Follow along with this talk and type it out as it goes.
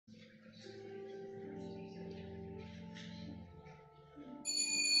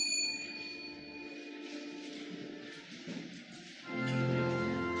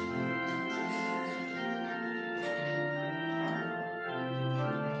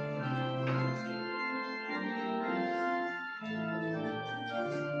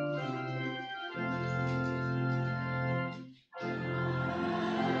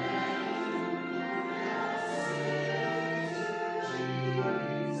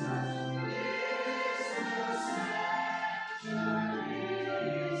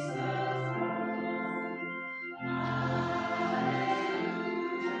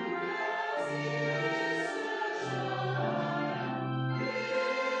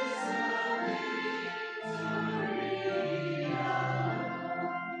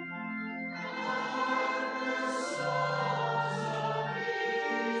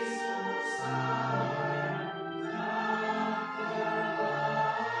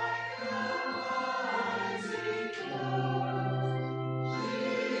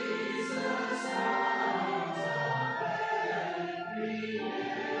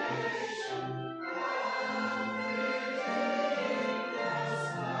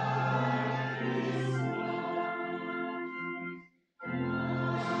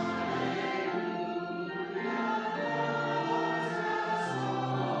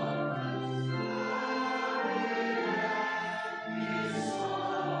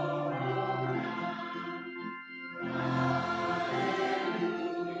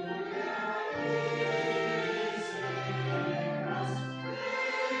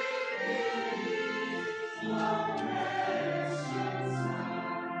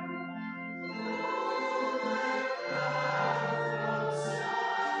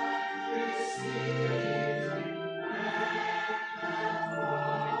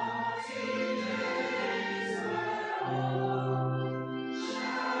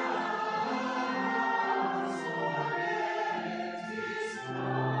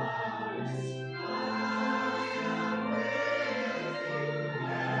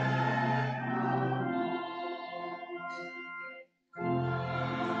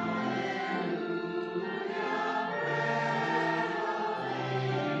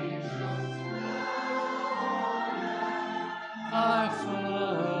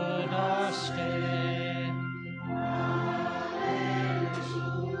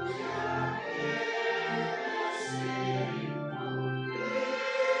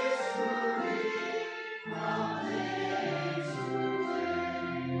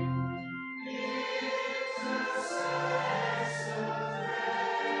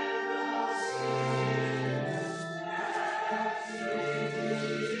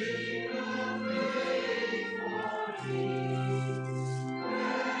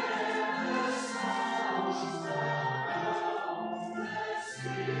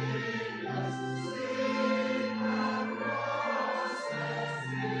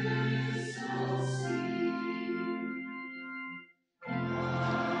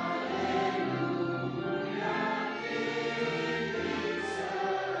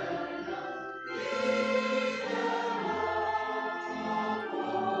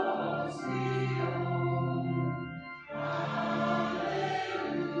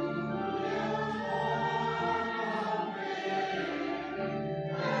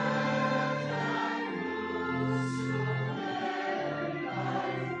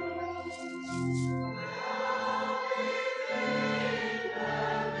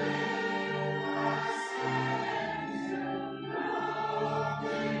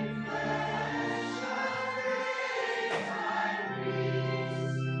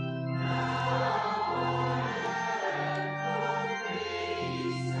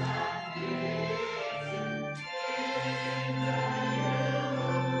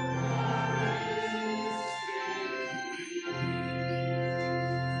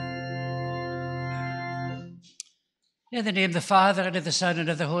In the name of the Father, and of the Son, and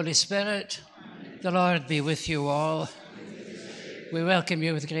of the Holy Spirit, the Lord be with you all. We welcome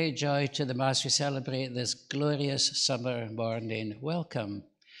you with great joy to the Mass we celebrate this glorious summer morning. Welcome.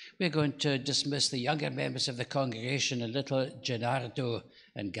 We're going to dismiss the younger members of the congregation, and little Gennardo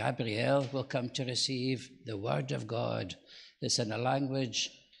and Gabrielle will come to receive the Word of God. It's in a language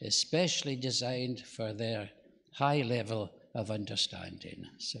especially designed for their high level of understanding.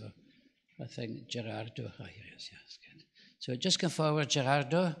 So I think Gerardo, here he is, yes, good. So just come forward,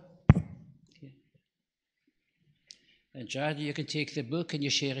 Gerardo. And Gerardo, you can take the book and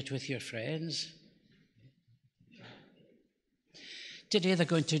you share it with your friends. Today they're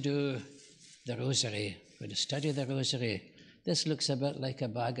going to do the Rosary. We're going to study the Rosary. This looks a bit like a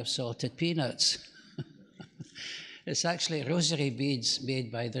bag of salted peanuts. It's actually rosary beads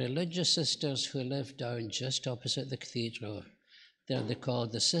made by the religious sisters who live down just opposite the cathedral. They're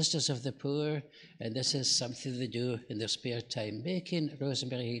called the Sisters of the Poor, and this is something they do in their spare time, making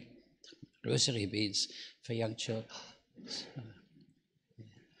rosary beads for young children.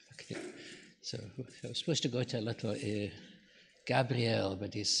 Okay. So I was supposed to go to a little Gabriel,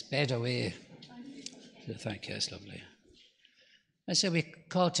 but he's sped away. So thank you, that's lovely. And so we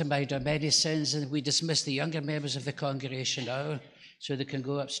call to mind our many sins, and we dismiss the younger members of the congregation now so they can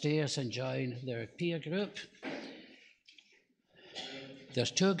go upstairs and join their peer group.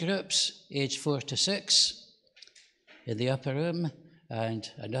 There's two groups, aged 4 to 6, in the upper room,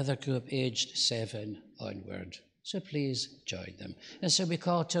 and another group aged 7 onward. So please join them. And so we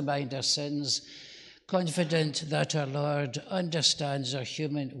call to mind our sins, confident that our Lord understands our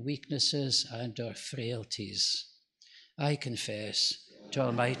human weaknesses and our frailties. I confess to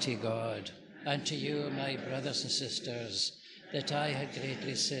Almighty God and to you, my brothers and sisters, that I had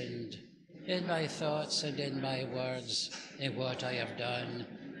greatly sinned in my thoughts and in my words, in what I have done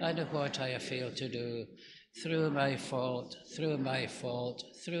and in what I have failed to do, through my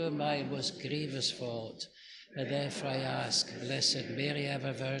most grievous fault. And therefore I ask, Blessed Mary,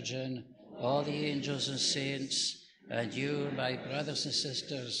 ever Virgin, all the angels and saints, and you, my brothers and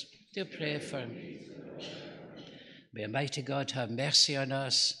sisters, to pray for me. May Almighty God have mercy on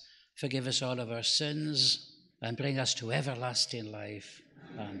us, forgive us all of our sins, and bring us to everlasting life.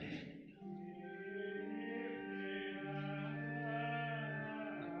 Amen.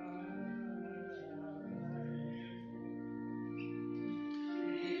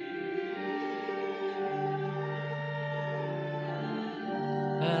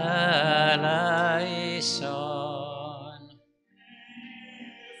 Eleison.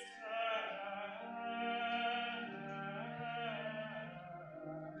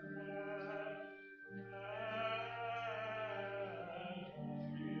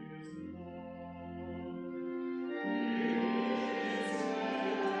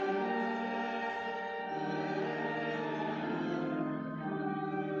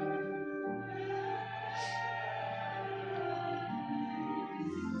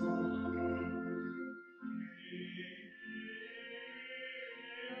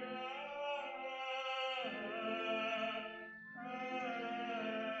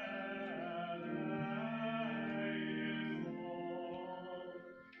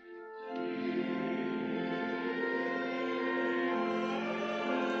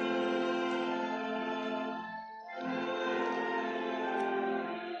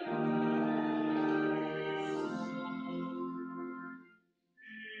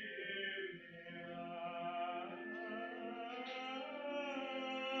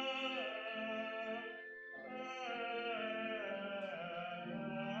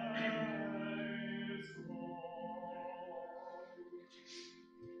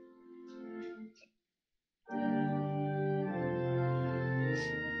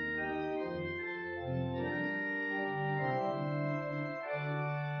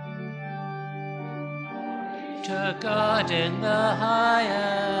 To God in the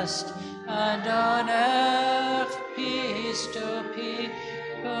highest, and on earth peace to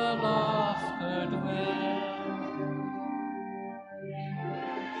people of good will.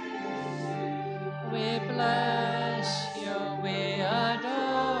 We bless you, we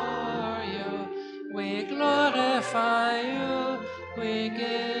adore you, we glorify you, we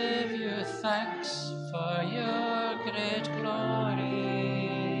give you thanks for your great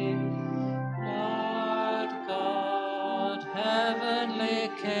glory. Lord God, heavenly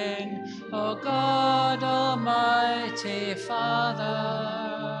King, O God, Almighty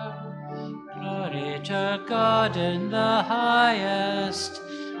Father, glory to God in the highest,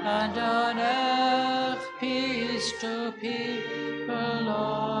 and on earth peace to people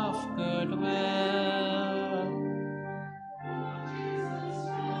of good will.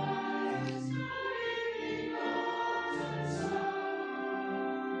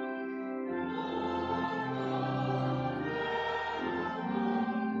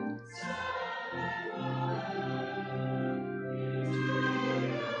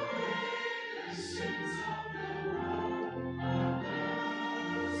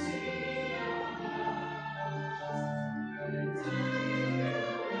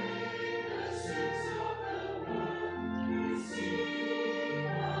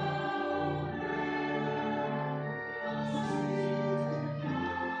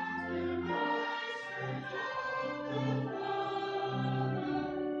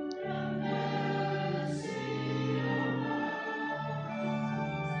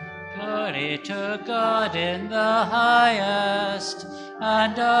 Glory to God in the highest,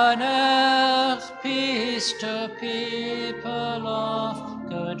 and on earth peace to people of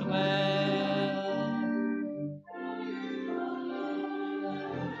good will.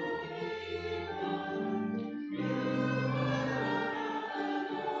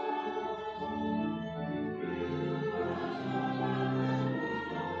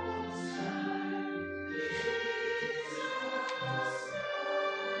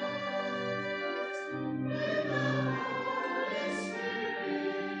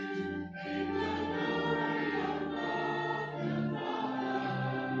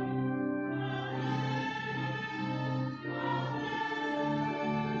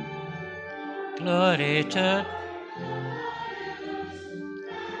 Glory to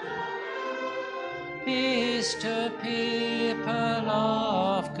peace to people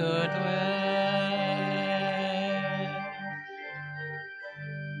of good will.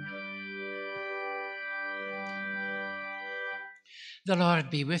 The Lord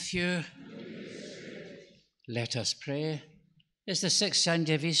be with you. Let us pray. It's the sixth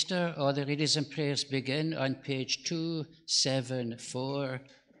Sunday of Easter. All the readings and prayers begin on page 274.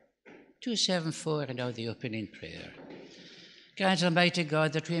 274, and now the opening prayer. Grant, Almighty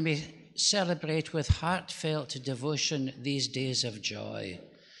God, that we may celebrate with heartfelt devotion these days of joy,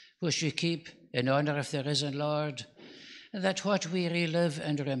 which we keep in honour of the risen Lord, and that what we relive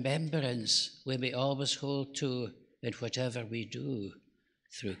in remembrance we may always hold to in whatever we do,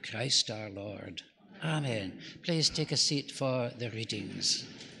 through Christ our Lord. Amen. Please take a seat for the readings.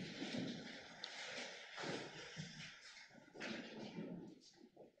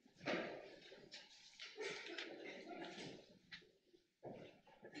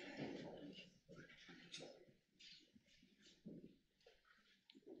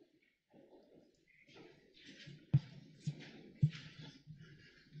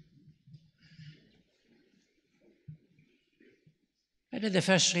 And in the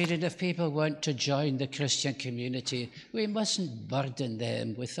first reading, if people want to join the Christian community, we mustn't burden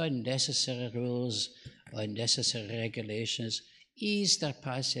them with unnecessary rules, unnecessary regulations. Ease their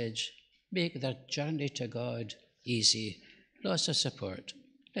passage, make their journey to God easy. Lots of support.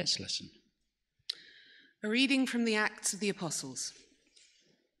 Let's listen. A reading from the Acts of the Apostles.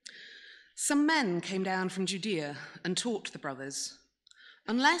 Some men came down from Judea and taught the brothers,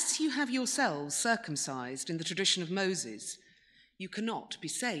 "Unless you have yourselves circumcised in the tradition of Moses, you cannot be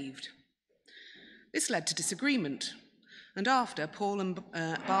saved." This led to disagreement, and after Paul and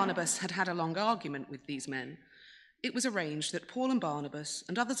Barnabas had had a long argument with these men, it was arranged that Paul and Barnabas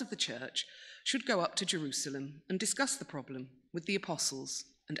and others of the church should go up to Jerusalem and discuss the problem with the apostles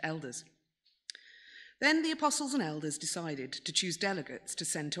and elders. Then the apostles and elders decided to choose delegates to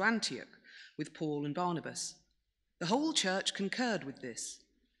send to Antioch with Paul and Barnabas. The whole church concurred with this.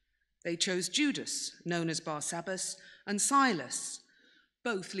 They chose Judas, known as Barsabbas, and Silas,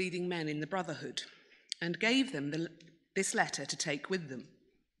 both leading men in the brotherhood, and gave them this letter to take with them.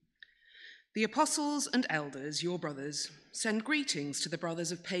 The apostles and elders, your brothers, send greetings to the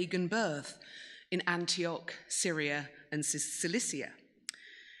brothers of pagan birth in Antioch, Syria, and Cilicia.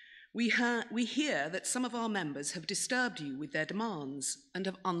 We hear that some of our members have disturbed you with their demands and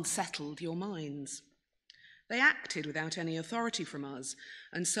have unsettled your minds. They acted without any authority from us,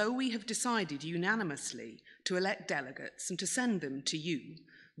 and so we have decided unanimously to elect delegates and to send them to you,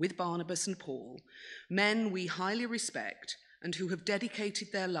 with Barnabas and Paul, men we highly respect and who have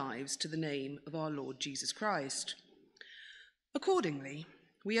dedicated their lives to the name of our Lord Jesus Christ. Accordingly,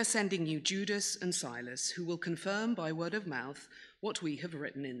 we are sending you Judas and Silas, who will confirm by word of mouth what we have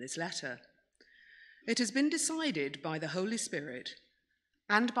written in this letter. It has been decided by the Holy Spirit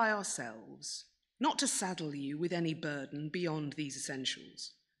and by ourselves not to saddle you with any burden beyond these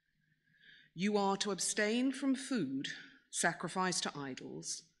essentials. You are to abstain from food sacrificed to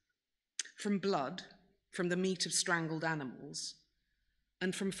idols, from blood, from the meat of strangled animals,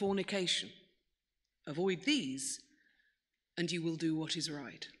 and from fornication. Avoid these, and you will do what is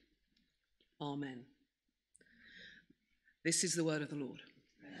right. Amen. This is the word of the Lord.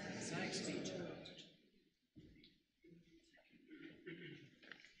 Thanks be to God.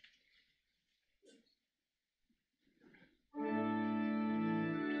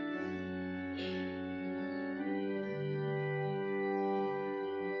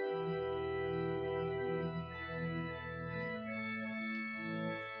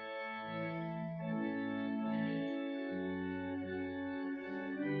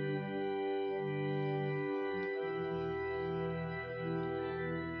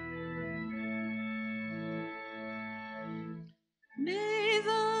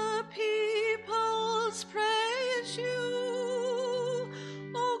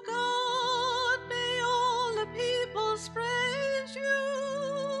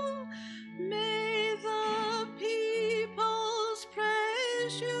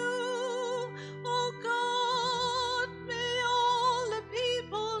 praise you. Oh God, may all the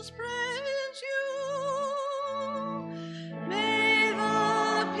peoples praise you. May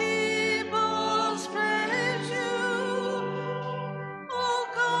the peoples praise you. Oh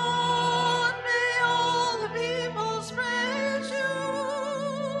God, may all the peoples praise you.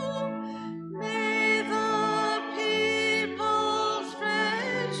 May the peoples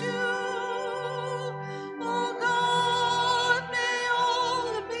praise you. Oh God, may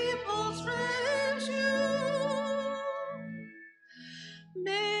all the peoples praise you.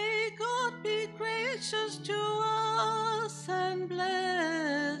 May God be gracious to us and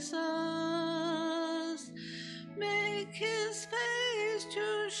bless us. Make his face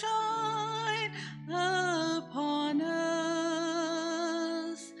to shine upon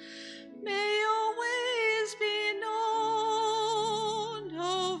us. May your ways be known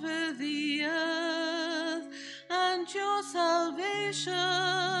over the earth, and your salvation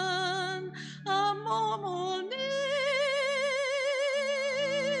among all nations.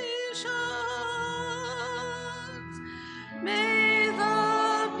 May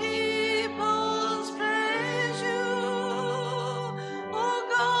the peoples praise you. Oh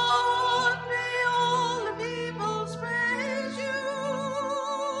God, may all the peoples praise you.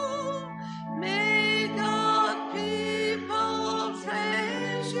 May God people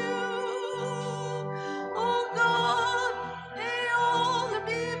praise you. Oh God, may all the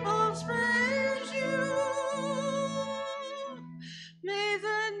peoples praise you. May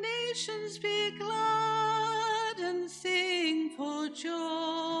the nations be glad and sing for joy.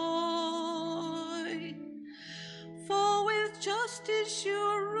 For with justice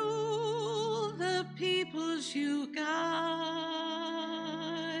you rule the peoples you guide.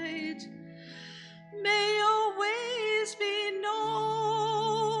 May your ways be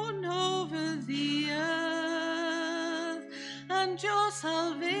known over the earth, and your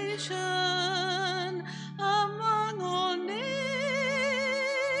salvation among all nations.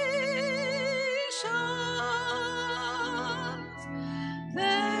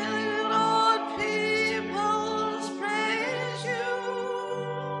 The Lord peoples praise you.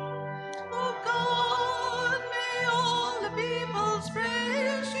 Oh God, may all the peoples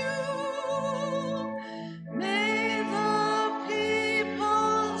praise you. May the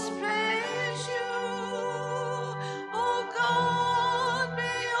peoples praise you. Oh God,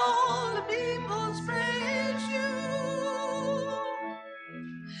 may all the peoples praise you.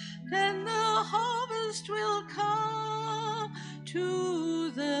 Then the harvest will come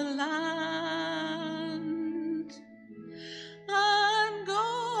to the land, and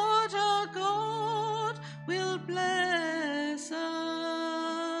God, our God, will bless us.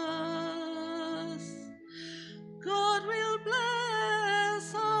 God will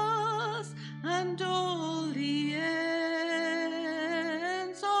bless us, and all the ends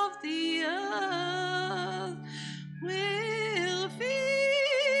of the earth will fear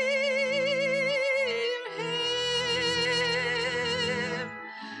him.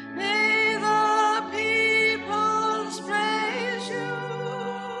 May the peoples praise you.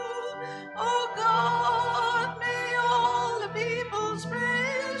 Oh God, may all the peoples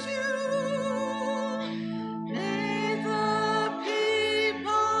praise you. May the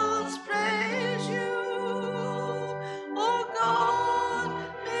peoples praise you. Oh God,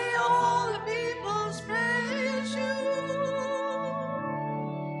 may all the peoples praise you.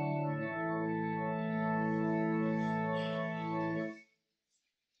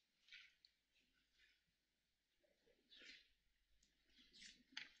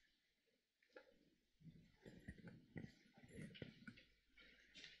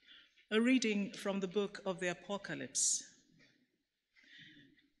 A reading from the book of the Apocalypse.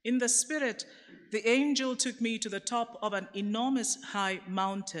 In the Spirit, the angel took me to the top of an enormous high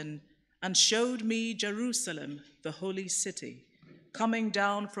mountain and showed me Jerusalem, the holy city, coming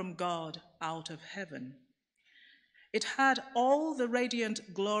down from God out of heaven. It had all the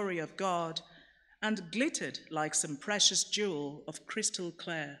radiant glory of God and glittered like some precious jewel of crystal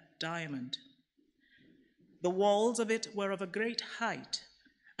clear diamond. The walls of it were of a great height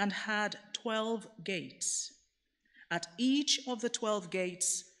and had 12 gates. At each of the 12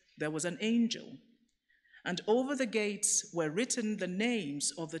 gates there was an angel, and over the gates were written the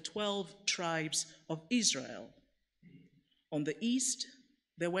names of the 12 tribes of Israel. On the east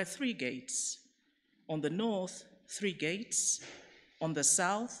there were 3 gates, on the north 3 gates, on the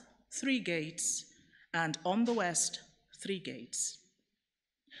south 3 gates, and on the west 3 gates.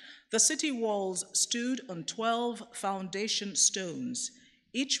 The city walls stood on 12 foundation stones,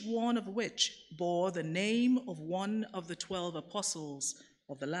 each one of which bore the name of one of the 12 apostles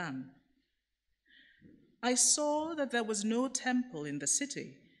of the Lamb. I saw that there was no temple in the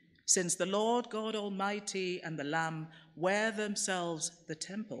city, since the Lord God Almighty and the Lamb were themselves the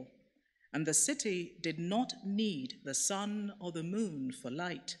temple, and the city did not need the sun or the moon for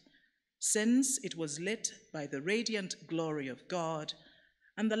light, since it was lit by the radiant glory of God,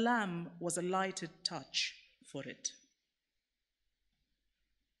 and the Lamb was a lighted touch for it.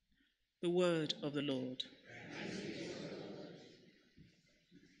 The word of the Lord.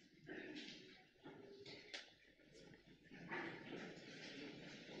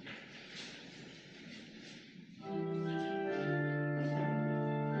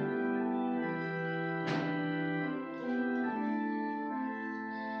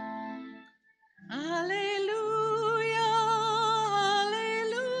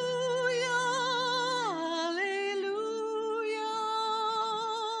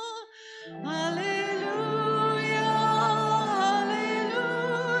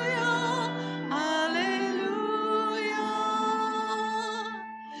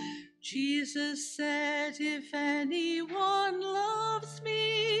 Jesus said, if anyone loves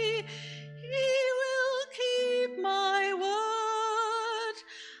me, he will keep my word,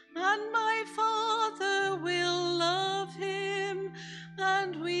 and my Father will love him,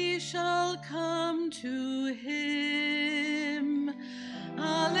 and we shall come to him.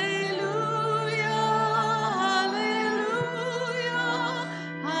 Alleluia, alleluia,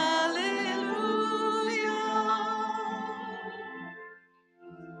 alleluia.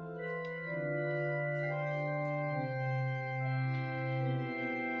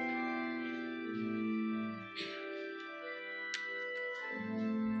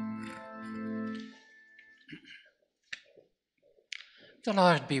 The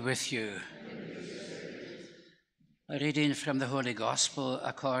Lord be with you. A reading from the Holy Gospel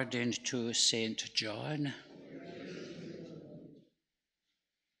according to St. John.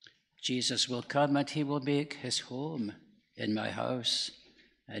 Jesus will come and he will make his home in my house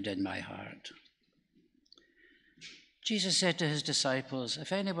and in my heart. Jesus said to his disciples,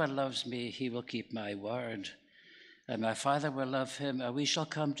 if anyone loves me, he will keep my word, and my Father will love him, and we shall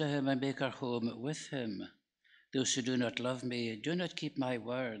come to him and make our home with him. Those who do not love me do not keep my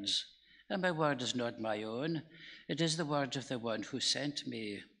words, and my word is not my own. It is the word of the one who sent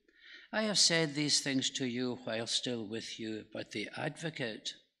me. I have said these things to you while still with you, but the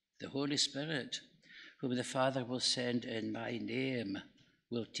Advocate, the Holy Spirit, whom the Father will send in my name,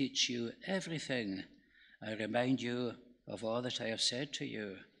 will teach you everything and remind you of all that I have said to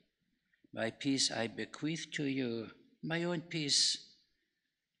you. My peace I bequeath to you, my own peace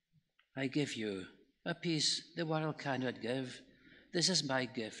I give you. A peace the world cannot give. This is my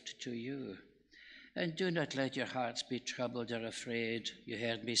gift to you. And do not let your hearts be troubled or afraid. You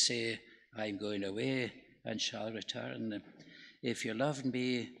heard me say, I am going away and shall return. If you loved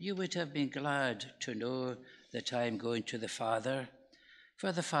me, you would have been glad to know that I am going to the Father,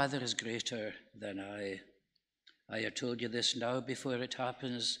 for the Father is greater than I. I have told you this now before it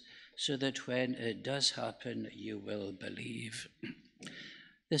happens, so that when it does happen, you will believe.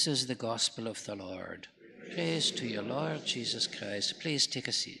 This is the gospel of the Lord. Praise to you, Lord Jesus Christ. Please take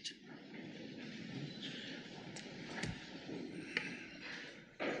a seat.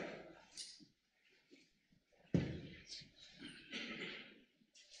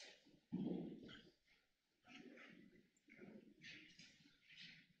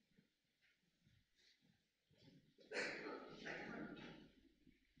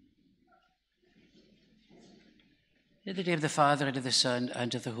 In the name of the Father, and of the Son,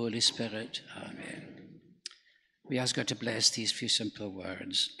 and of the Holy Spirit. Amen. We ask God to bless these few simple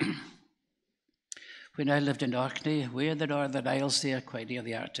words. When I lived in Orkney, way in the Northern Isles there, quite near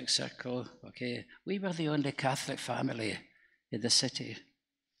the Arctic Circle, we were the only Catholic family in the city.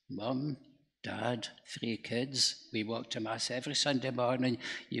 Mum, Dad, 3 kids. We walked to Mass every Sunday morning.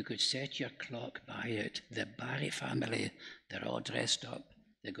 You could set your clock by it. The Barry family, they're all dressed up.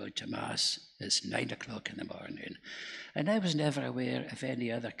 They go to Mass. It's 9 o'clock in the morning. And I was never aware of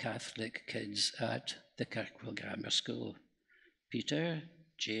any other Catholic kids at the Kirkwell Grammar School. Peter,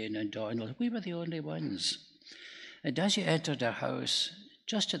 Jane and Donald, we were the only ones. And as you entered our house,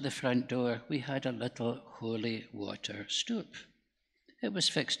 just at the front door, we had a little holy water stoup. It was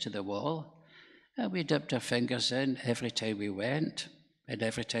fixed to the wall, and we dipped our fingers in every time we went, and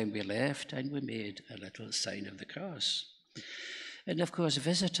every time we left, and we made a little sign of the cross. And of course,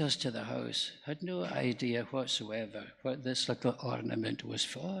 visitors to the house had no idea whatsoever what this little ornament was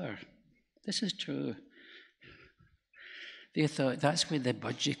for. This is true. They thought that's where the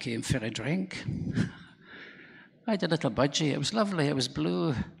budgie came for a drink. I had a little budgie. It was lovely. It was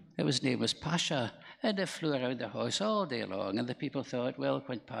blue. His name was Pasha. And it flew around the house all day long. And the people thought, well,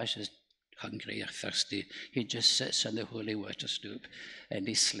 when Pasha's hungry or thirsty. He just sits on the holy water stoop and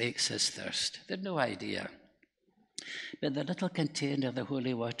he slakes his thirst. They'd no idea. But the little container, the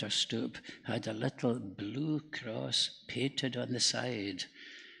holy water stoop, had a little blue cross painted on the side.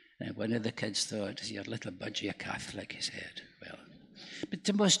 And one of the kids thought, "You're a little budgie, a Catholic," he said. Well, but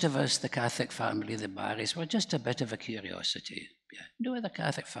to most of us, the Catholic family, the Barrys, were just a bit of a curiosity. Yeah, no other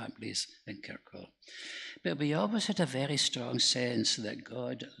Catholic families in Kirkwall. But we always had a very strong sense that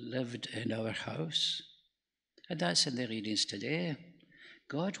God lived in our house. And that's in the readings today.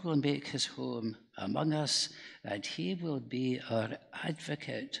 God will make his home among us, and he will be our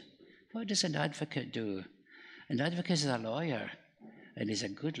advocate. What does an advocate do? An advocate is a lawyer, and he's a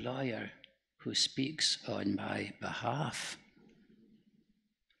good lawyer who speaks on my behalf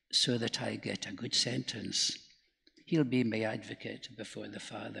so that I get a good sentence. He'll be my advocate before the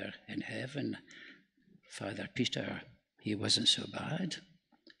Father in heaven. Father Peter, he wasn't so bad.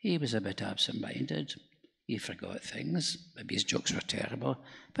 He was a bit absent-minded. He forgot things. Maybe his jokes were terrible,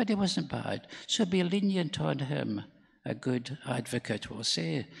 but he wasn't bad. So be lenient on him. A good advocate will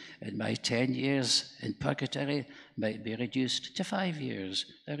say, and my 10 years in purgatory might be reduced to 5 years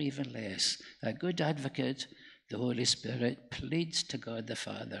or even less. A good advocate, the Holy Spirit, pleads to God the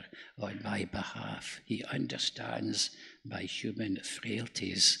Father on my behalf. He understands my human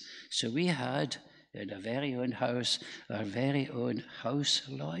frailties. So we had in our very own house, our very own house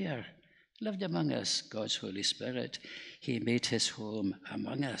lawyer lived among us, God's Holy Spirit. He made his home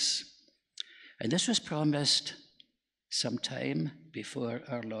among us. And this was promised sometime before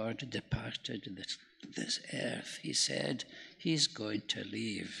our Lord departed this earth. He said he's going to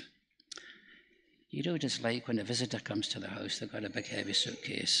leave. You know what it's like when a visitor comes to the house, they've got a big heavy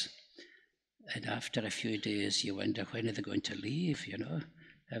suitcase. And after a few days, you wonder, when are they going to leave, you know?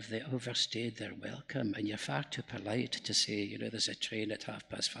 Have they overstayed their welcome? And you're far too polite to say, you know, there's a train at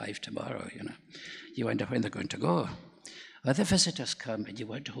 5:30 tomorrow, you know. You wonder when they're going to go. Other visitors come and you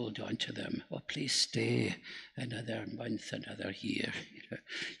want to hold on to them. Oh, please stay another month, another year. You know,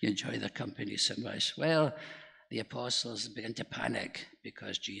 you enjoy their company so much. Well, the apostles begin to panic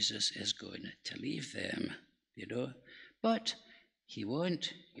because Jesus is going to leave them, you know. But he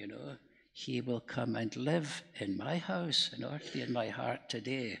won't, you know. He will come and live in my house and already in my heart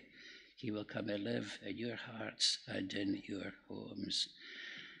today. He will come and live in your hearts and in your homes.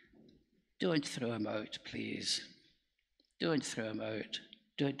 Don't throw him out, please. Don't throw him out.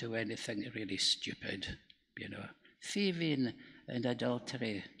 Don't do anything really stupid, you know. Thieving and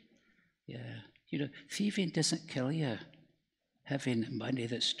adultery. Yeah, you know, thieving doesn't kill you. Having money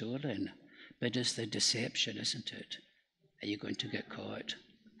that's stolen, but it's the deception, isn't it? Are you going to get caught?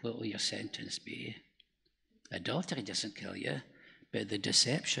 What will your sentence be? Adultery doesn't kill you, but the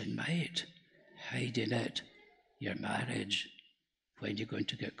deception might. Hiding it, your marriage, when you're going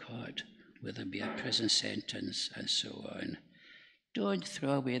to get caught, will there be a prison sentence, and so on. Don't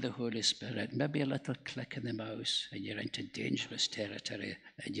throw away the Holy Spirit. Maybe a little click in the mouse and you're into dangerous territory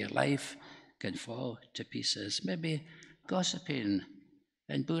and your life can fall to pieces. Maybe gossiping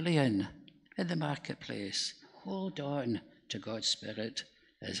and bullying in the marketplace. Hold on to God's Spirit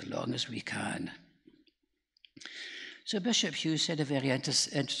as long as we can. So Bishop Hughes said a very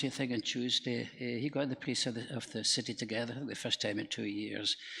interesting thing on Tuesday. He got the priests of the city together the first time in 2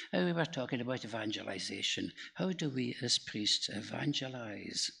 years. And we were talking about evangelization. How do we as priests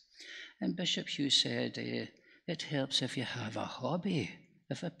evangelize? And Bishop Hughes said it helps if you have a hobby,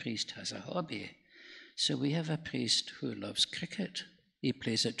 if a priest has a hobby. So we have a priest who loves cricket. He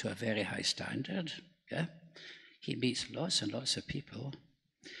plays it to a very high standard. Yeah, he meets lots and lots of people.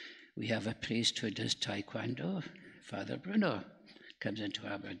 We have a priest who does taekwondo. Father Bruno comes into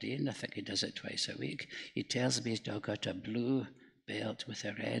Aberdeen. I think he does it twice a week. He tells me he's now got a blue belt with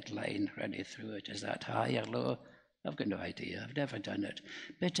a red line running through it. Is that high or low? I've got no idea. I've never done it.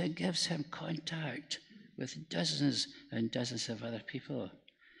 But it gives him contact with dozens and dozens of other people.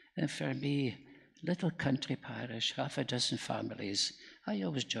 And for me, little country parish, 6 families, I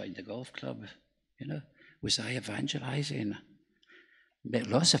always joined the golf club. You know, was I evangelizing? Met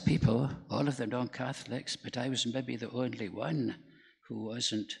lots of people, all of them non-Catholics, but I was maybe the only one who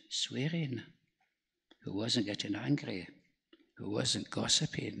wasn't swearing, who wasn't getting angry, who wasn't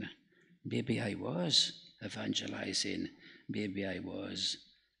gossiping. Maybe I was evangelizing. Maybe I was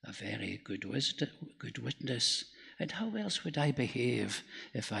a very good witness. And how else would I behave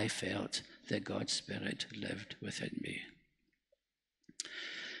if I felt that God's Spirit lived within me?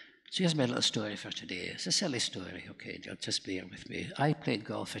 So here's my little story for today. It's a silly story, okay, just bear with me. I played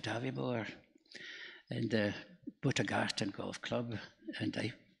golf at Aviemore and the Botagarten Golf Club, and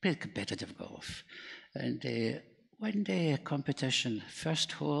I played competitive golf. And one day competition,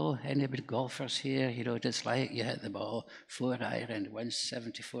 first hole, anybody golfers here, you know what it's like, you hit the ball, 4-iron,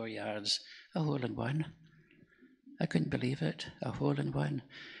 174 yards, a hole in one. I couldn't believe it, a hole in one.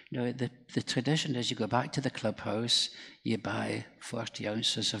 You know, the tradition is you go back to the clubhouse, you buy 40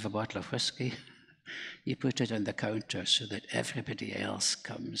 ounces of a bottle of whiskey, you put it on the counter so that everybody else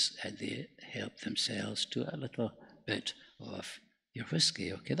comes and they help themselves to a little bit of your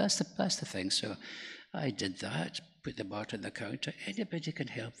whiskey. Okay, that's the thing. So I did that, put the bottle on the counter. Anybody can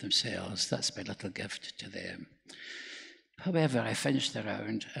help themselves. That's my little gift to them. However, I finished the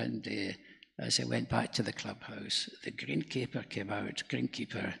round, and as I went back to the clubhouse, the greenkeeper came out,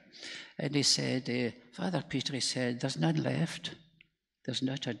 and he said, Father Peter, he said, there's none left. There's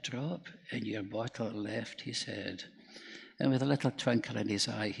not a drop in your bottle left, he said. And with a little twinkle in his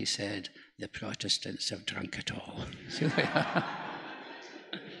eye, he said, the Protestants have drunk it all.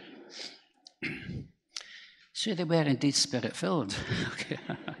 So they were indeed spirit-filled. Okay.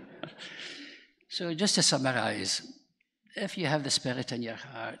 So just to summarize, if you have the Spirit in your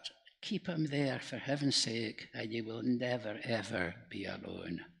heart, keep him there for heaven's sake, and you will never, ever be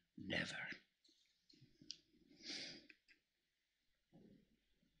alone. Never.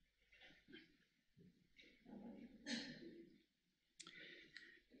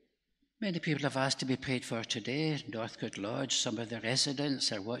 Many people have asked to be prayed for today. Northcote Lodge, some of the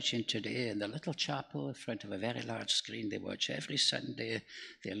residents are watching today in the little chapel in front of a very large screen. They watch every Sunday.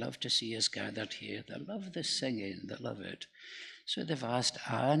 They love to see us gathered here. They love the singing. They love it. So they've asked,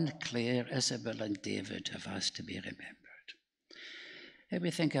 Anne, Claire, Isabel, and David have asked to be remembered. And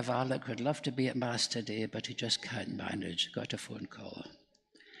we think of Alec, would love to be at Mass today, but he just can't manage. Got a phone call.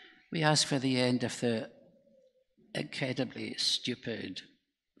 We ask for the end of the incredibly stupid,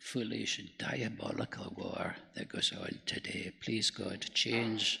 foolish, diabolical war that goes on today. Please, God,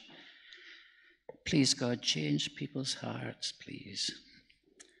 change. Please, God, change people's hearts, please.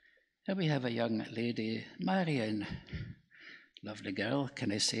 And we have a young lady, Marion, lovely girl,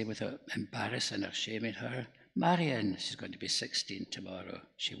 can I say without embarrassing or shaming her? Marion, she's going to be 16 tomorrow.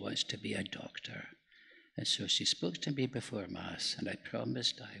 She wants to be a doctor. And so she spoke to me before Mass, and I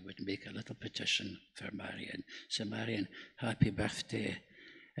promised I would make a little petition for Marion. So Marion, happy birthday.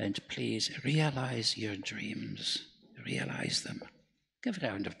 And please realize your dreams. Realize them. Give a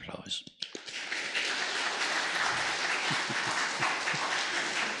round of applause.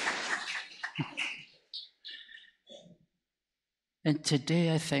 And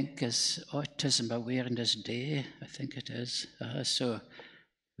today, I think, is Autism Awareness Day. I think it is. So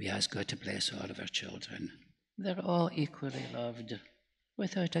we ask God to bless all of our children. They're all equally loved.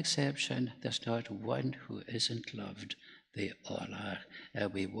 Without exception, there's not one who isn't loved. They all are.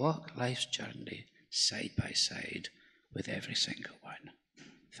 And we walk life's journey side by side with every single one.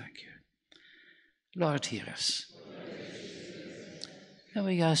 Thank you. Lord, hear us. And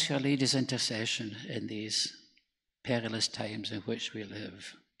we ask your Lady's intercession in these perilous times in which we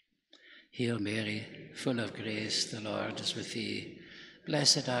live. Hail Mary, full of grace, the Lord is with thee.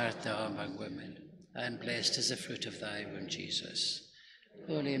 Blessed art thou among women, and blessed is the fruit of thy womb, Jesus.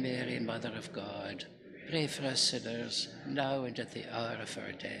 Holy Mary, Mother of God, pray for us sinners, now and at the hour of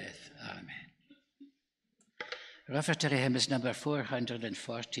our death. Amen. Refectory hymn is number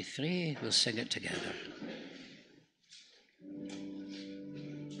 443. We'll sing it together.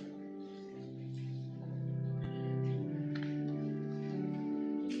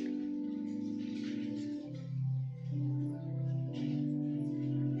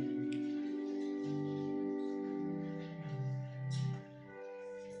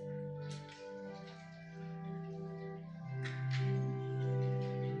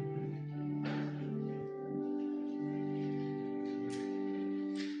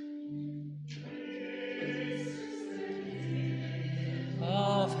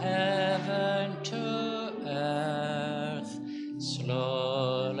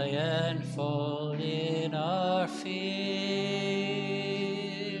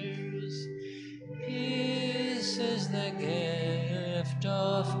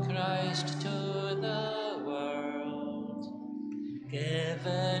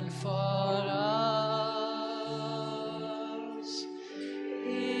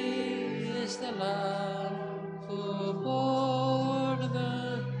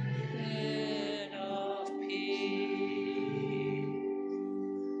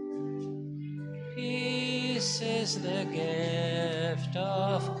 The gift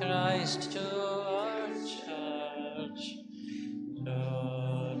of Christ to our church,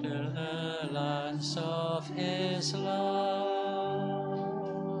 under the lance of his love.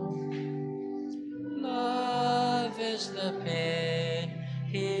 Love is the pain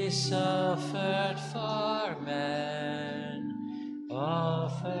he suffered for men.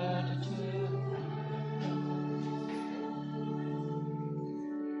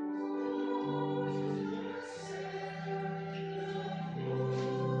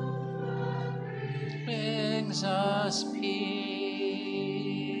 gives us peace.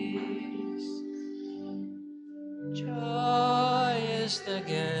 Joy is the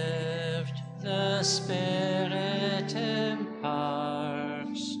gift the Spirit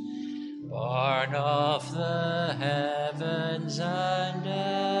imparts, born of the heavens and earth.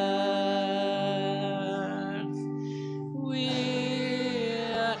 We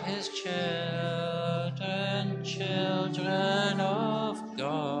are his children, children of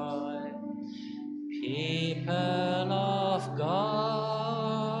God, people of God.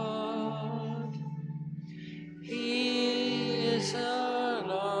 He is our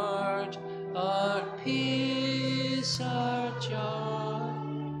Lord, our peace, our joy,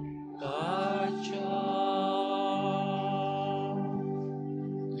 our joy.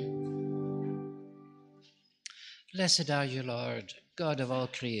 Blessed are you, Lord, God of all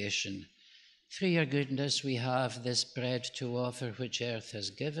creation. Through your goodness we have this bread to offer which earth has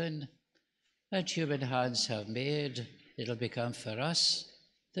given, and human hands have made. It'll become for us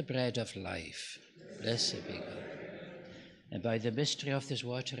the bread of life. Blessed be God. And by the mystery of this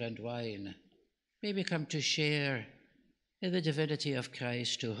water and wine, may we come to share in the divinity of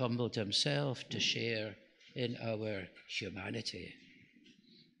Christ, who humbled himself to share in our humanity.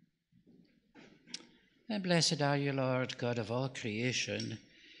 And blessed are you, Lord, God of all creation.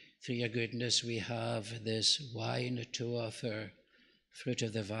 Through your goodness we have this wine to offer, fruit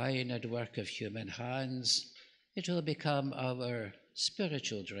of the vine and work of human hands. It will become our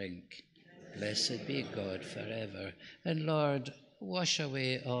spiritual drink. Blessed be God forever. And Lord, wash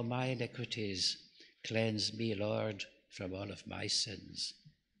away all my iniquities. Cleanse me, Lord, from all of my sins.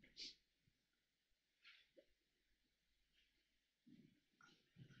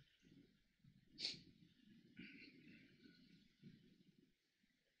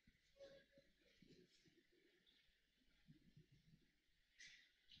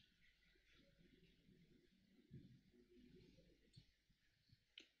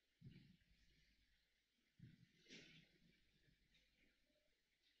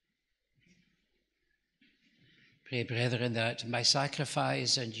 Pray, brethren, that my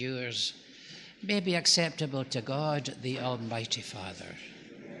sacrifice and yours may be acceptable to God, the Almighty Father.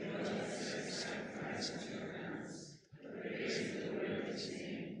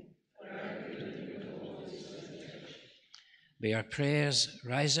 May our prayers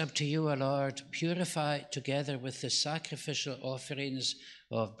rise up to you, O Lord, purified together with the sacrificial offerings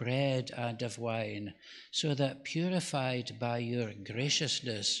of bread and of wine, so that purified by your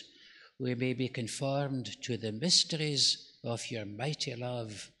graciousness, we may be conformed to the mysteries of your mighty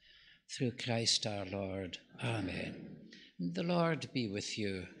love, through Christ our Lord. Amen. The Lord be with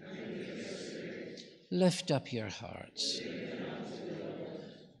you. Lift up your hearts.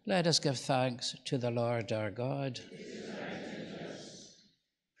 Let us give thanks to the Lord our God.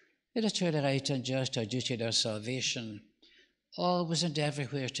 It is truly right and just, our duty and our salvation, always and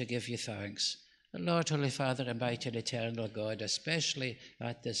everywhere to give you thanks. Lord, Holy Father, and mighty and eternal God, especially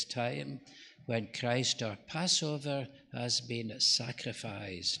at this time when Christ, our Passover, has been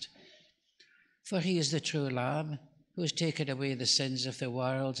sacrificed. For he is the true Lamb who has taken away the sins of the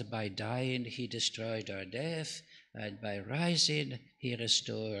world. By dying, he destroyed our death, and by rising, he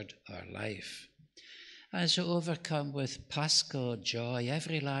restored our life. And so, overcome with paschal joy,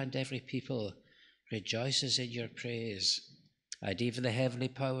 every land, every people rejoices in your praise. And even the heavenly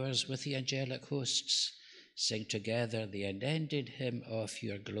powers with the angelic hosts sing together the unending hymn of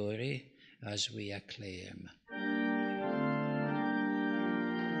your glory as we acclaim.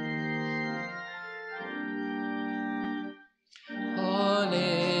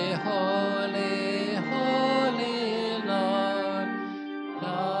 Holy, holy, holy Lord,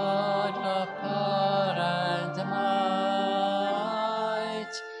 God of power and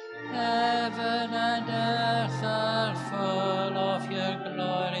might, heaven and earth are full of your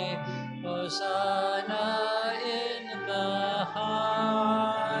glory. Hosanna in the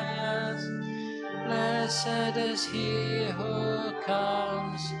highest. Blessed is he who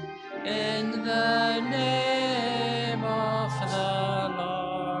comes in the name of the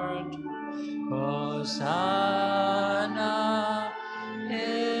Lord. Hosanna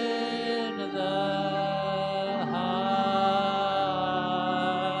in the highest.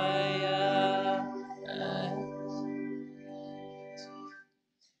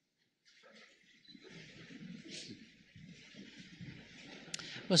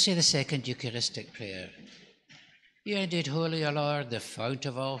 We'll say the second Eucharistic prayer. You are indeed holy, O Lord, the fount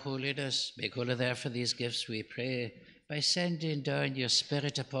of all holiness. Make holy therefore these gifts, we pray, by sending down your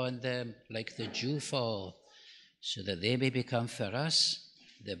Spirit upon them like the dewfall, so that they may become for us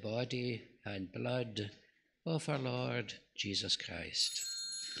the body and blood of our Lord Jesus Christ.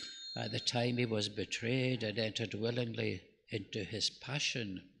 At the time he was betrayed and entered willingly into his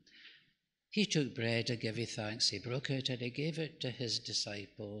passion, he took bread and giving thanks, he broke it and he gave it to his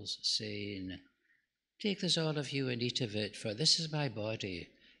disciples, saying, "Take this, all of you, and eat of it, for this is my body,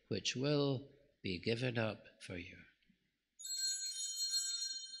 which will be given up for you."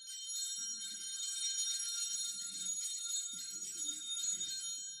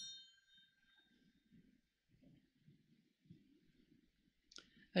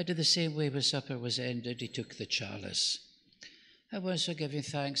 And in the same way, when supper was ended, he took the chalice. And once giving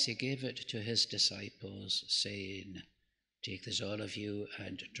thanks, he gave it to his disciples, saying, "Take this, all of you,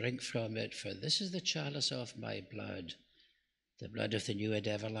 and drink from it, for this is the chalice of my blood, the blood of the new and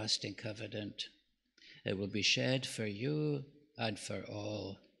everlasting covenant. It will be shed for you and for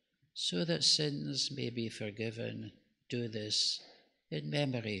all, so that sins may be forgiven. Do this in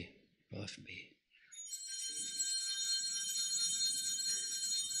memory of me."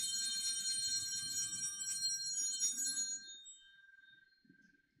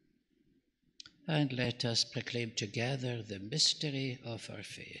 And let us proclaim together the mystery of our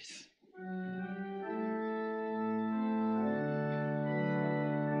faith.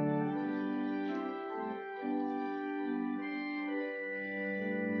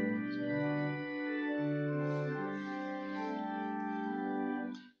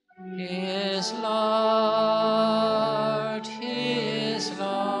 He is Lord, He is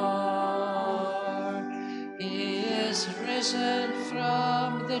Lord, He is risen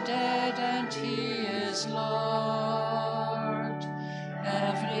from the dead, and He is Lord.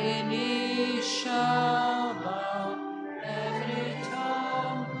 Every knee shall bow, every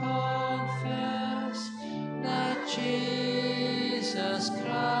tongue confess that Jesus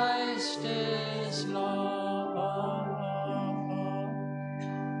Christ is Lord.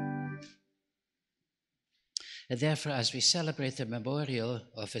 And therefore, as we celebrate the memorial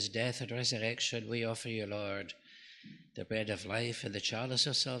of his death and resurrection, we offer you, Lord, the bread of life and the chalice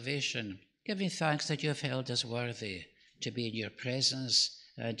of salvation, giving thanks that you have held us worthy to be in your presence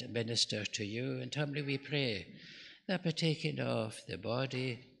and minister to you. And humbly we pray that, partaking of the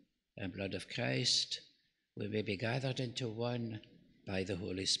body and blood of Christ, we may be gathered into one by the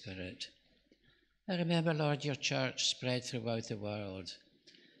Holy Spirit. And remember, Lord, your church spread throughout the world,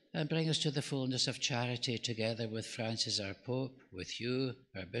 and bring us to the fullness of charity, together with Francis our Pope, with you,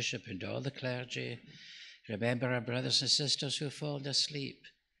 our Bishop, and all the clergy. Remember our brothers and sisters who have fallen asleep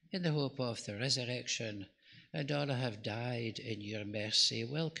in the hope of the resurrection, and all who have died in your mercy.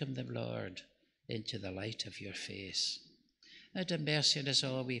 Welcome them, Lord, into the light of your face. And have mercy on us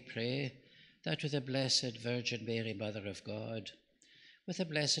all, we pray, that with the Blessed Virgin Mary, Mother of God, with the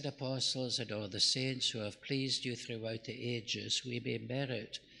blessed apostles and all the saints who have pleased you throughout the ages, we may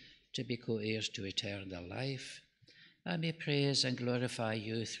merit to be co-heirs to eternal life, and may praise and glorify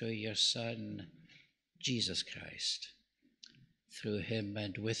you through your Son, Jesus Christ. Through him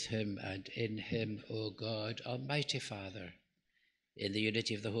and with him and in him, O God, Almighty Father, in the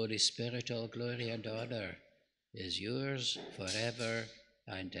unity of the Holy Spirit, all glory and honor is yours forever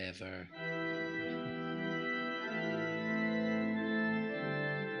and ever.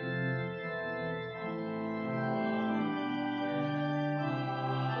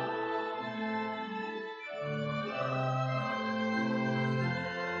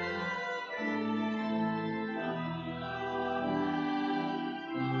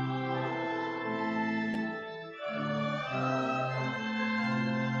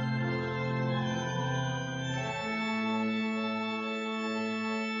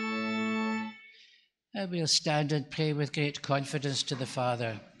 And we'll stand and pray with great confidence to the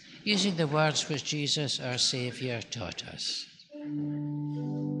Father, using the words which Jesus, our Saviour, taught us.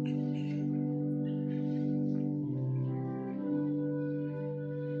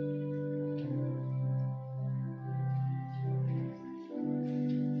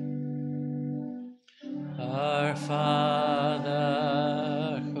 Our Father,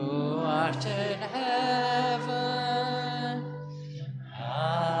 who art in heaven,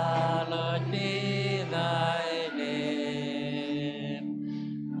 hallowed be thy name.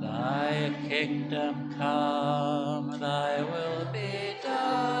 Thy kingdom come, thy will be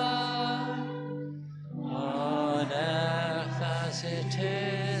done, on earth as it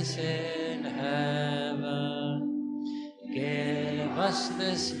is in heaven. Give us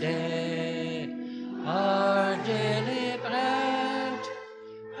this day our daily bread,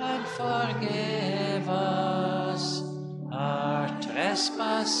 and forgive us our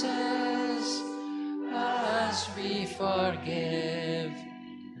trespasses, as we forgive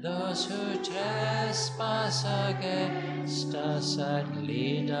those who trespass against us, and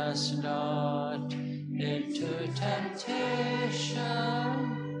lead us not into temptation,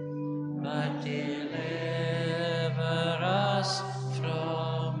 and deliver us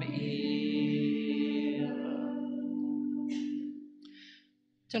from evil.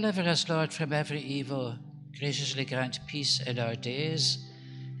 Deliver us, Lord, from every evil. Graciously grant peace in our days,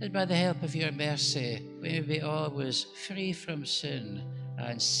 that by the help of your mercy we may be always free from sin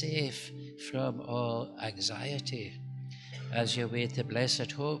and safe from all anxiety, as you await the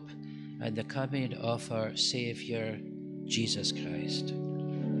blessed hope and the coming of our Saviour, Jesus Christ.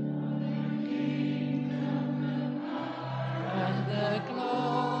 And the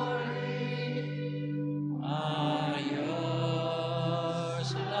glory are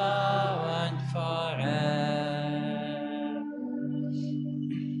yours now and forever.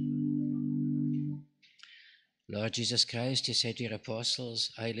 Lord Jesus Christ, you said to your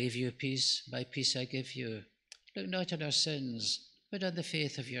apostles, I leave you peace, my peace I give you. Look not on our sins, but on the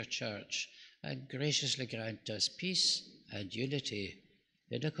faith of your church, and graciously grant us peace and unity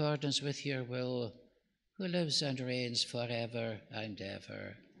in accordance with your will, who lives and reigns forever and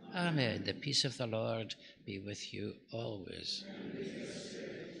ever. Amen. The peace of the Lord be with you always.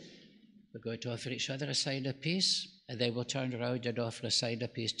 We're going to offer each other a sign of peace, and then we'll turn around and offer a sign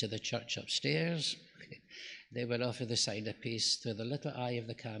of peace to the church upstairs. They will offer the sign of peace through the little eye of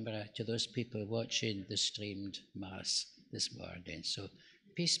the camera to those people watching the streamed Mass this morning. So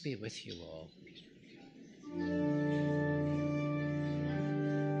peace be with you all.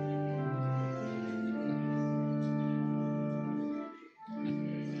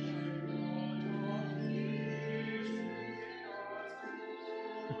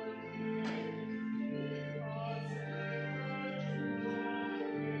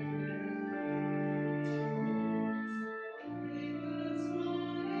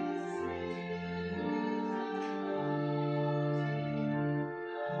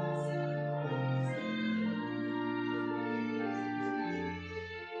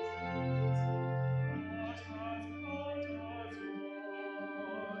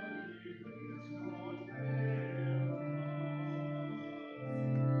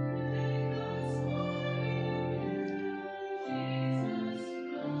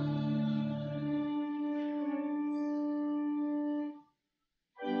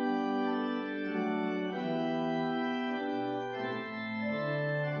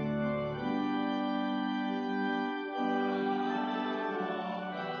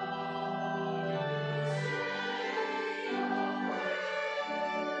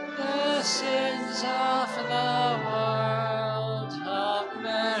 The sins of the world, have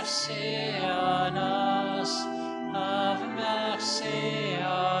mercy on us, have mercy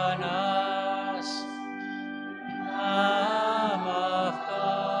on us. Lamb of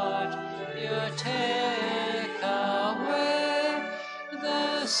God, you take away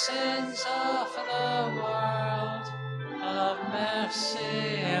the sins of the world, have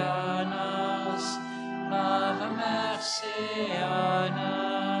mercy on us, have mercy on us.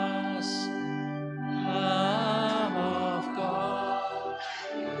 Lamb of God.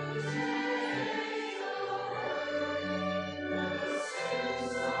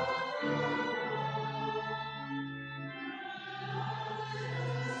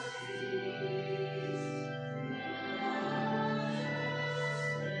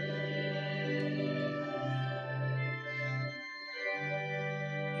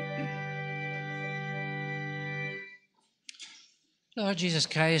 Lord Jesus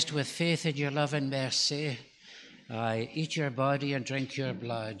Christ, with faith in your love and mercy, I eat your body and drink your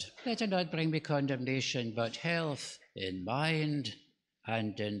blood. Let it not bring me condemnation, but health in mind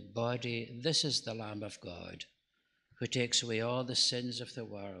and in body. This is the Lamb of God, who takes away all the sins of the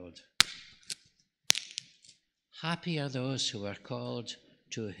world. Happy are those who are called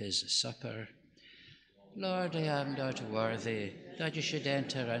to his supper. Lord, I am not worthy that you should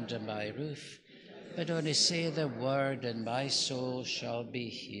enter under my roof, but only say the word, and my soul shall be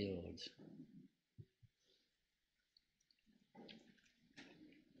healed.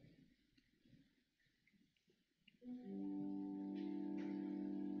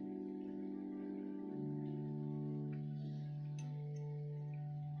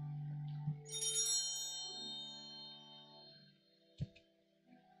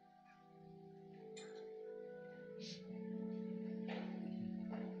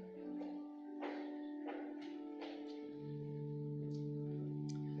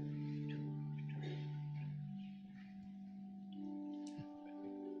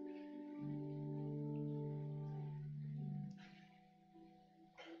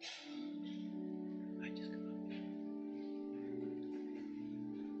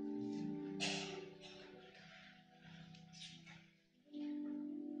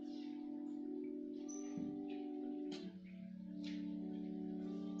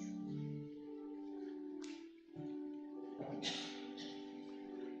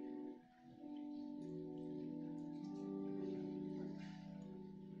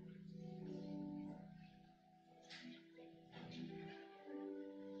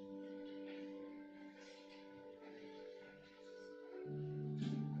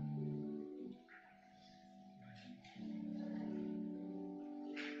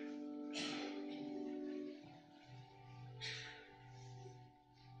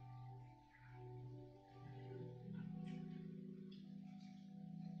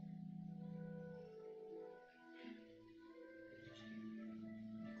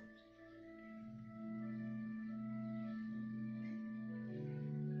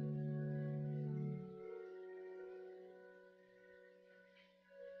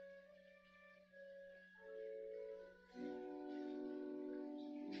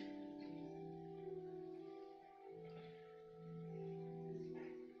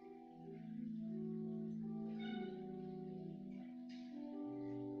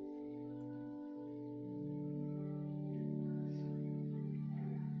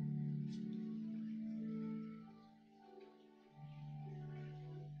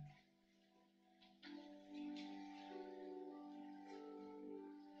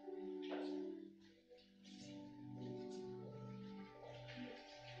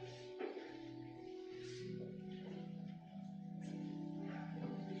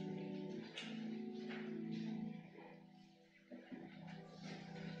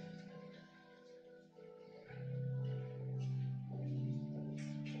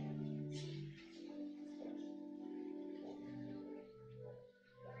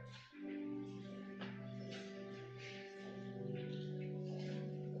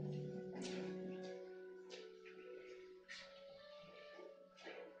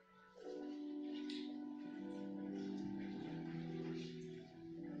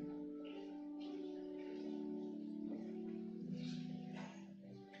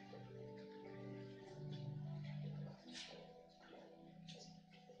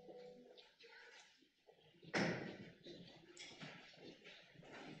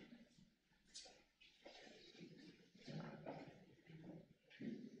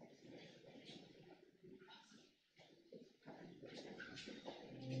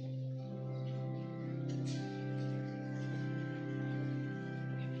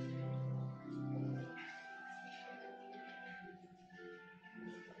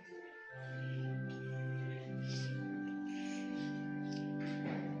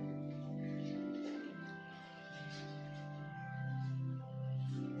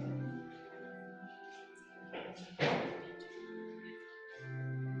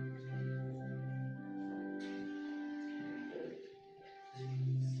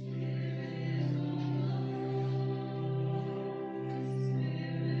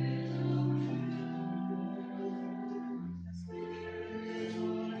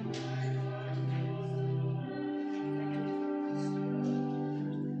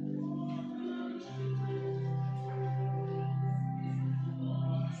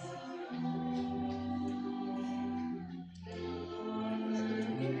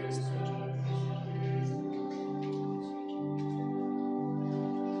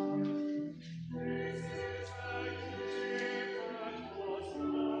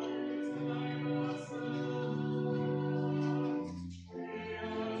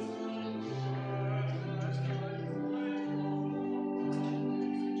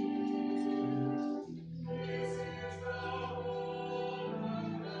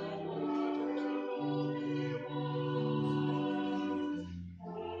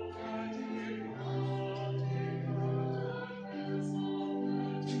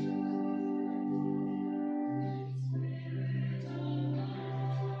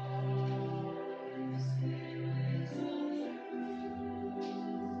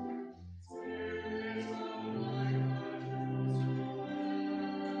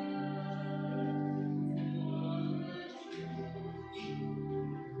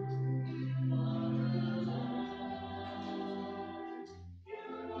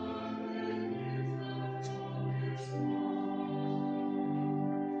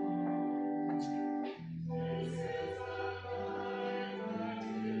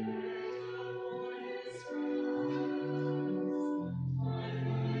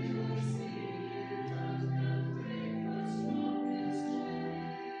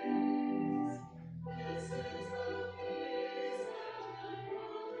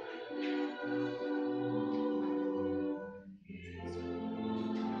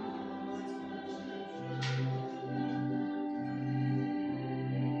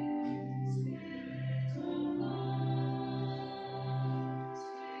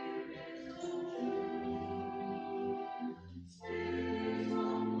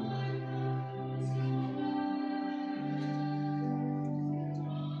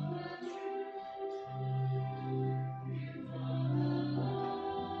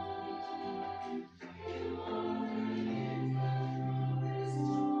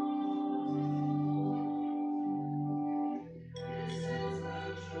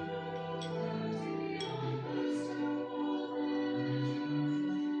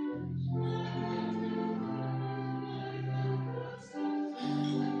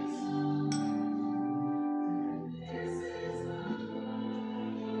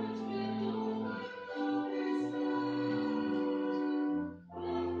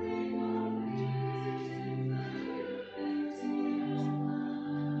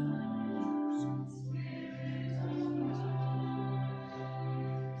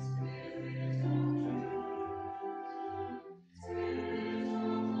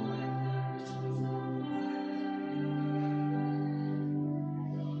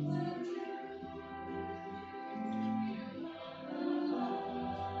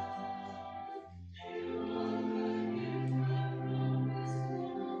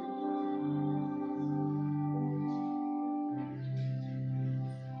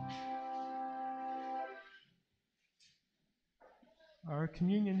 Our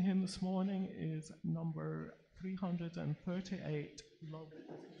communion hymn this morning is number 338, Love is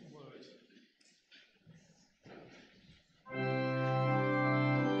the Word.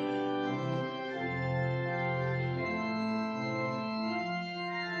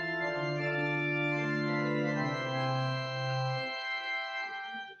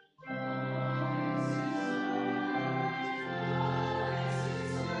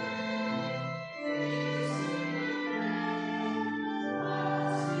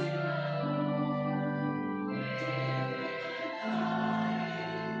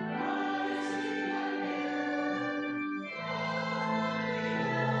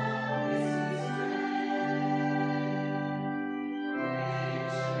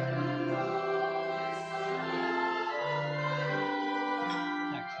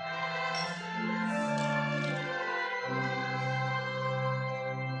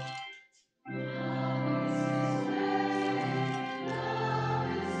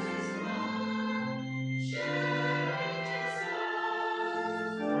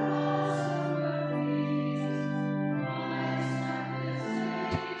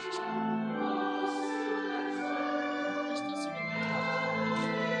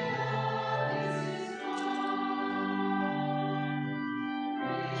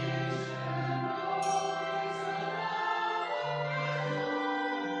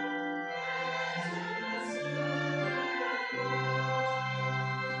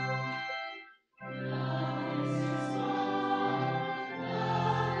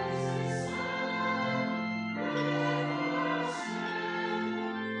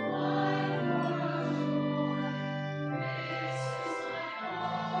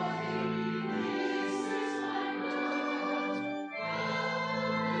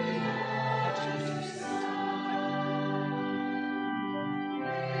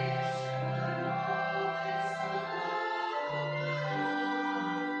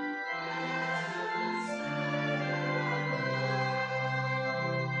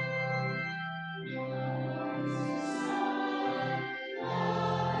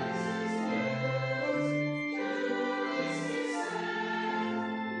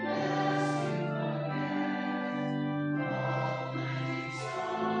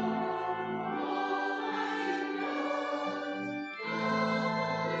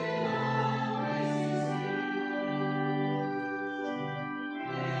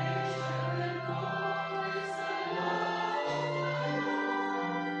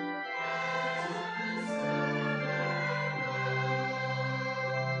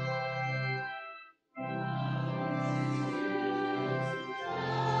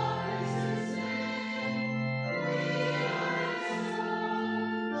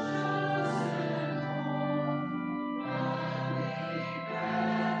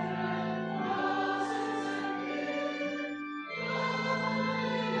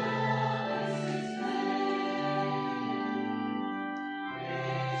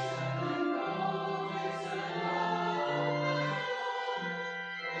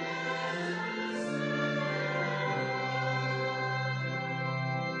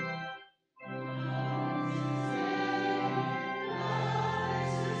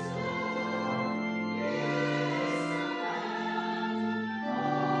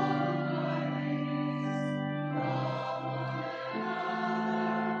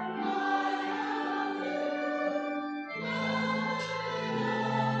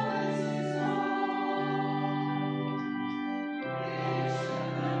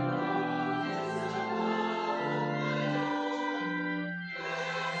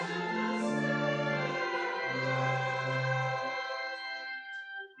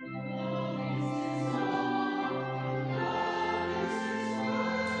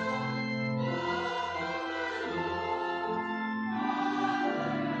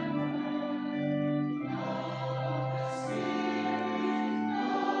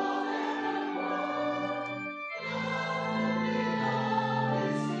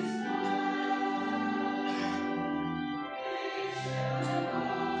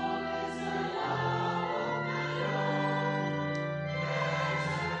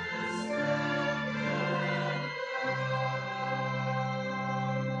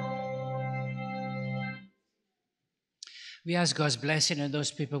 We ask God's blessing on those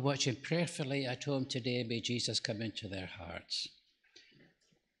people watching prayerfully at home today. May Jesus come into their hearts.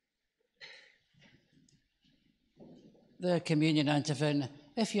 The communion antiphon,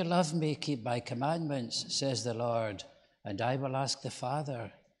 if you love me, keep my commandments, says the Lord, and I will ask the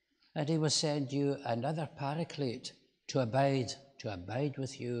Father, and he will send you another paraclete to abide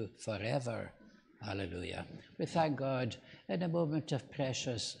with you forever. Hallelujah. We thank God in a moment of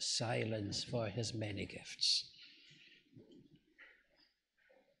precious silence for his many gifts.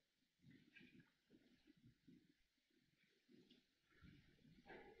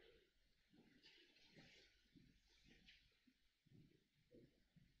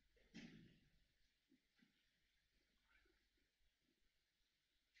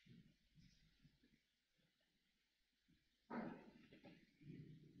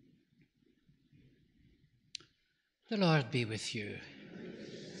 The Lord be with you.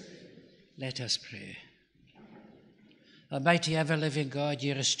 Let us pray. Almighty ever-living God,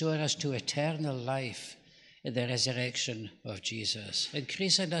 you restore us to eternal life in the resurrection of Jesus.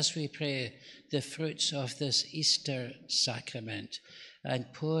 Increase in us, we pray, the fruits of this Easter sacrament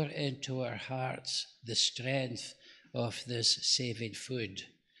and pour into our hearts the strength of this saving food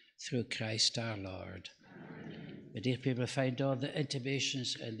through Christ our Lord. My dear people, find all the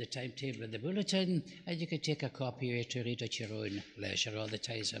intimations and the timetable in the bulletin, and you can take a copy of it to read at your own leisure all the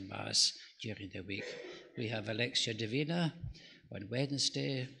times of Mass during the week. We have Alexia Divina on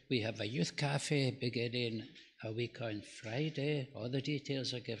Wednesday. We have a youth cafe beginning a week on Friday. All the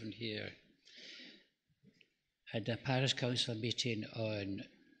details are given here. And a parish council meeting on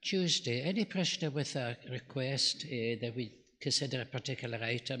Tuesday. Any parishioner with a request that we consider a particular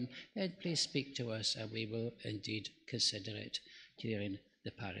item, then please speak to us and we will indeed consider it during the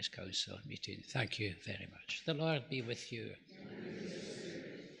parish council meeting. Thank you very much. The Lord be with you.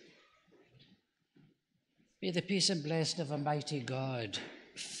 May the peace and blessing of Almighty God,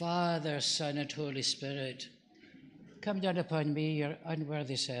 Father, Son, and Holy Spirit, come down upon me, your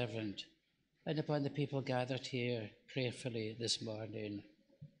unworthy servant, and upon the people gathered here prayerfully this morning.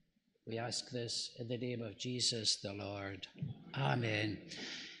 We ask this in the name of Jesus the Lord. Amen.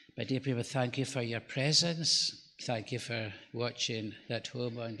 My dear people, thank you for your presence. Thank you for watching at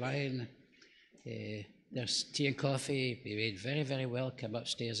home online. There's tea and coffee. Be made very, very welcome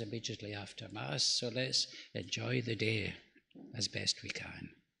upstairs immediately after Mass. So let's enjoy the day as best we can.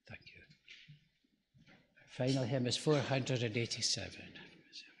 Thank you. Our final hymn is 487.